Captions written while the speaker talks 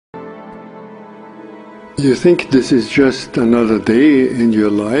You think this is just another day in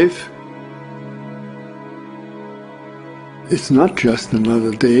your life? It's not just another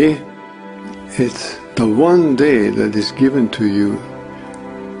day. It's the one day that is given to you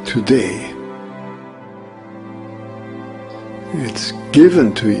today. It's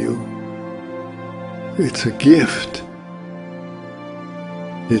given to you. It's a gift.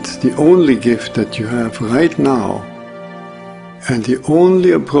 It's the only gift that you have right now, and the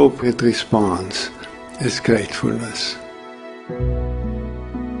only appropriate response is gratefulness.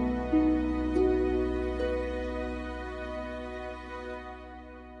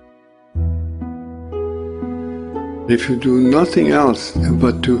 If you do nothing else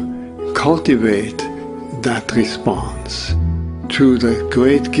but to cultivate that response to the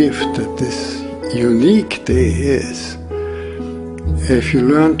great gift that this unique day is, if you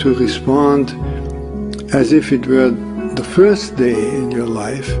learn to respond as if it were the first day in your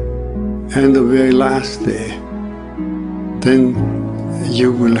life and the very last day, then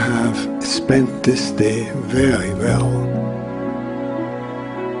you will have spent this day very well.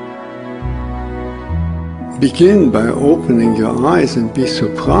 Begin by opening your eyes and be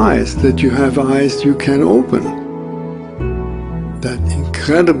surprised that you have eyes you can open. That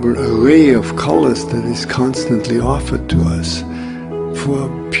incredible array of colors that is constantly offered to us for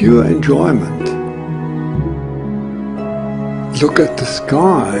pure enjoyment. Look at the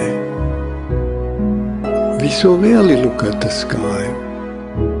sky. We so rarely look at the sky.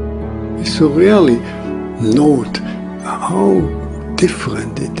 We so rarely note how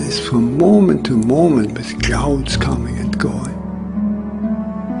different it is from moment to moment, with clouds coming and going.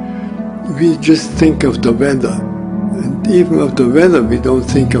 We just think of the weather, and even of the weather we don't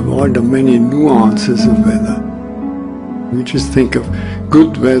think of all the many nuances of weather. We just think of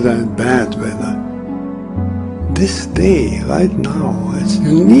good weather and bad weather. This day, right now, it's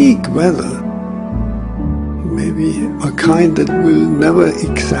unique weather. Maybe a kind that will never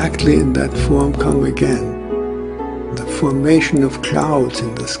exactly in that form come again. The formation of clouds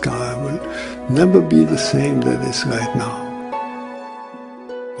in the sky will never be the same that is right now.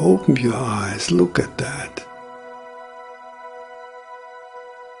 Open your eyes, look at that.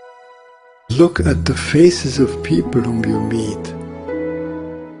 Look at the faces of people whom you meet.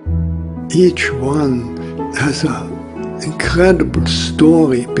 Each one has an incredible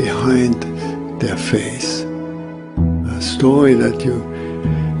story behind their face. A story that you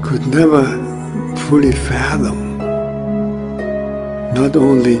could never fully fathom. Not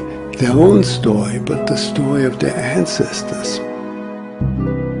only their own story, but the story of their ancestors.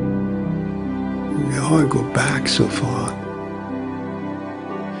 We all go back so far.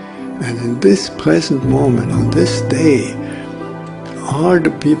 And in this present moment, on this day, all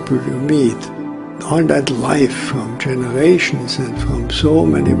the people you meet, all that life from generations and from so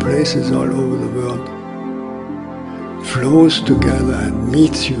many places all over the world, flows together and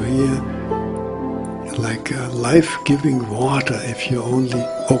meets you here like a life-giving water if you only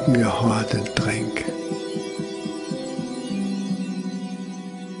open your heart and drink.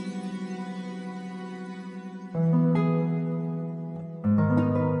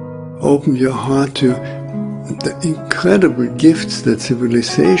 Open your heart to the incredible gifts that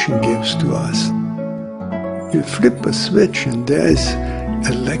civilization gives to us. You flip a switch and there is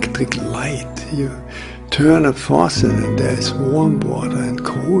electric light. You turn a faucet and there is warm water and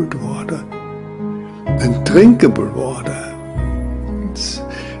cold water and drinkable water. It's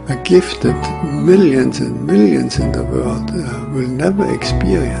a gift that millions and millions in the world will never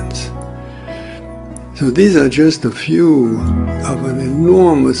experience. So these are just a few of an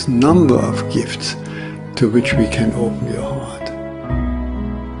enormous number of gifts to which we can open your heart.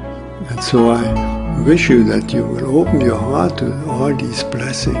 And so I wish you that you will open your heart to all these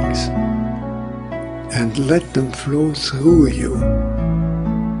blessings and let them flow through you,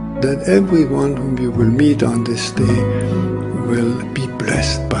 that everyone whom you will meet on this day will be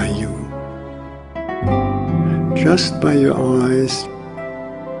blessed by you. Just by your eyes,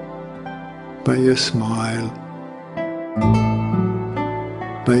 by your smile,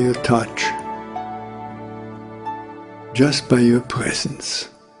 by your touch, just by your presence.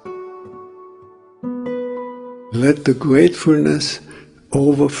 Let the gratefulness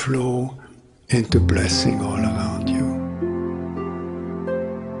overflow into blessing all around you.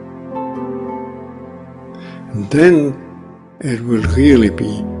 And then it will really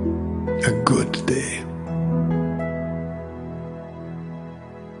be a good day.